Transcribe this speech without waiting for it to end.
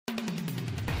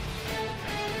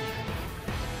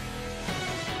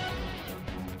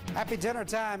Happy dinner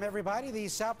time, everybody. The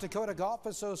South Dakota Golf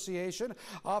Association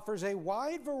offers a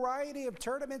wide variety of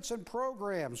tournaments and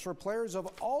programs for players of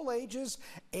all ages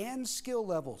and skill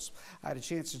levels. I had a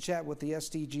chance to chat with the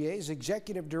SDGA's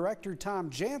Executive Director,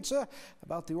 Tom Jansa,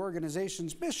 about the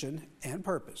organization's mission and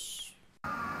purpose.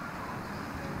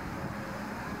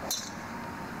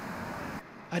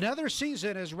 Another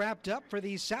season is wrapped up for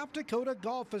the South Dakota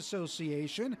Golf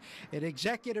Association, and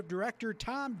Executive Director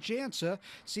Tom Jansa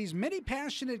sees many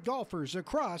passionate golfers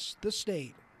across the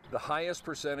state. The highest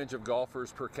percentage of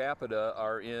golfers per capita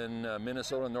are in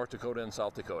Minnesota, North Dakota, and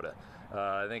South Dakota.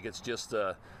 I think it's just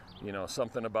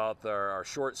something about our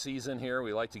short season here.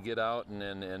 We like to get out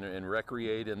and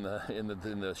recreate in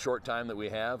the short time that we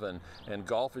have, and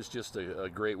golf is just a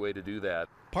great way to do that.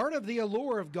 Part of the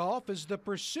allure of golf is the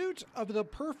pursuit of the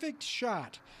perfect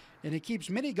shot, and it keeps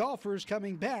many golfers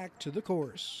coming back to the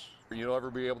course. You'll ever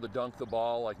be able to dunk the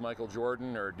ball like Michael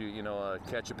Jordan, or do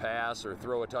catch a pass or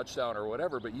throw a touchdown or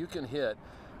whatever, but you can hit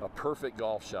a perfect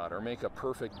golf shot or make a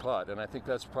perfect putt, and I think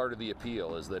that's part of the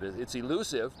appeal, is that it's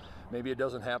elusive. Maybe it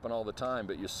doesn't happen all the time,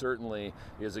 but you certainly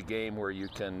is a game where you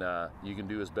can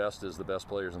do as best as the best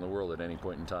players in the world at any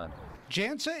point in time.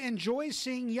 Jansa enjoys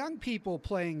seeing young people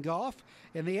playing golf,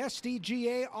 and the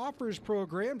SDGA offers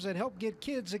programs that help get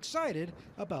kids excited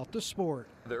about the sport.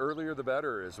 The earlier the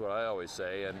better is what I always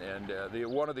say, and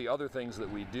one of the other things that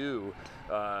we do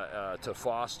to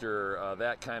foster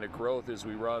that kind of growth is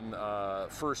we run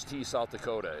First Tee South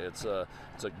Dakota.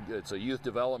 It's a youth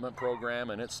development program,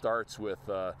 and it starts with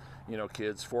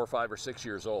kids 4, 5, or 6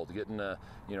 years old, getting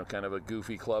kind of a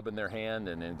goofy club in their hand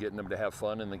and getting them to have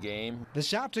fun in the game. The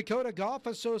South Dakota Golf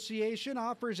Association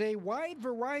offers a wide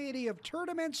variety of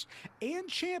tournaments and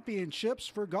championships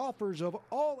for golfers of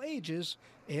all ages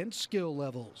and skill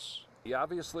levels. Yeah,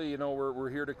 obviously, we're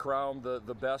here to crown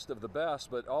the best of the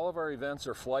best, but all of our events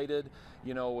are flighted.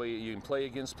 You can play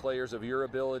against players of your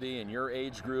ability and your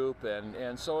age group,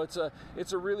 and so it's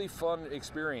a really fun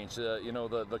experience.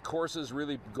 The courses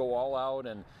really go all out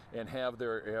and have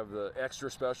the extra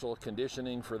special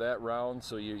conditioning for that round,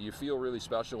 so you feel really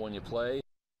special when you play.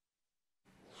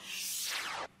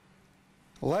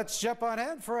 Let's jump on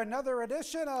in for another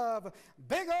edition of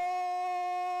Big Ol'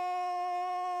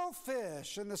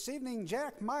 Fish. And this evening,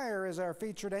 Jack Meyer is our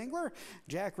featured angler.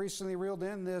 Jack recently reeled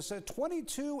in this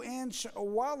 22-inch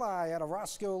walleye out of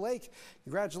Roscoe Lake.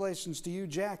 Congratulations to you,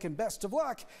 Jack, and best of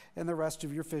luck in the rest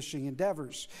of your fishing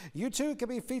endeavors. You too can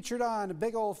be featured on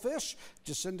Big Ol' Fish.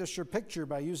 Just send us your picture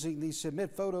by using the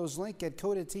Submit Photos link at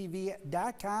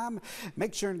KOTATV.com.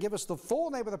 Make sure and give us the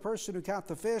full name of the person who caught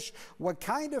the fish, what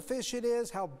kind of fish it is,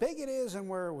 how big it is, and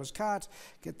where it was caught.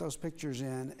 Get those pictures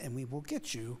in, and we will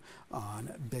get you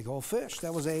on Big Ol' Fish.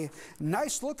 That was a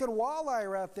nice looking walleye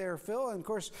right there, Phil. And of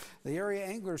course, the area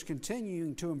anglers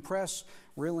continuing to impress,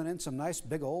 reeling in some nice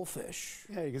big old fish.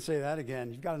 Yeah, you can say that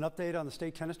again. You've got an update on the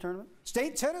state tennis tournament?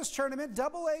 State tennis tournament,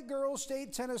 AA girls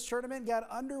state tennis tournament got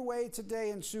underway today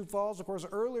in Sioux Falls. Of course,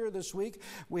 earlier this week,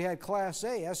 we had Class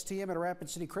A. STM at Rapid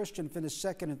City Christian finished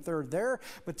second and third there.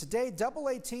 But today,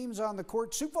 AA teams on the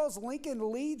court. Sioux Falls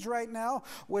Lincoln leads right now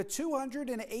with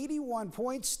 281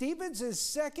 points. Stevens is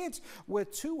second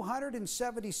with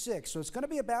 276. So it's going to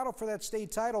be a battle for that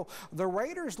state title. The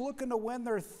Raiders looking to win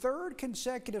their third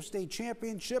consecutive state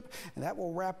championship, and that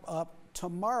will wrap up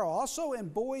tomorrow. Also in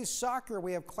boys soccer,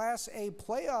 we have Class A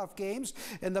playoff games,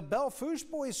 and the Belle Fourche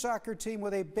boys soccer team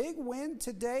with a big win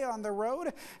today on the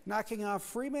road, knocking off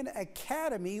Freeman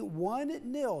Academy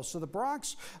 1-0. So the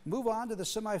Bronx move on to the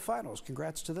semifinals.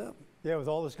 Congrats to them. Yeah, with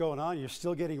all this going on, you're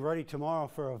still getting ready tomorrow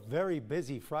for a very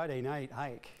busy Friday night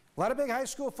hike. A lot of big high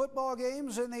school football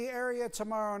games in the area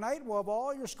tomorrow night. We'll have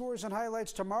all your scores and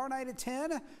highlights tomorrow night at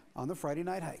 10 on the Friday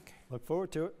Night Hike. Look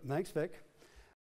forward to it. Thanks, Vic.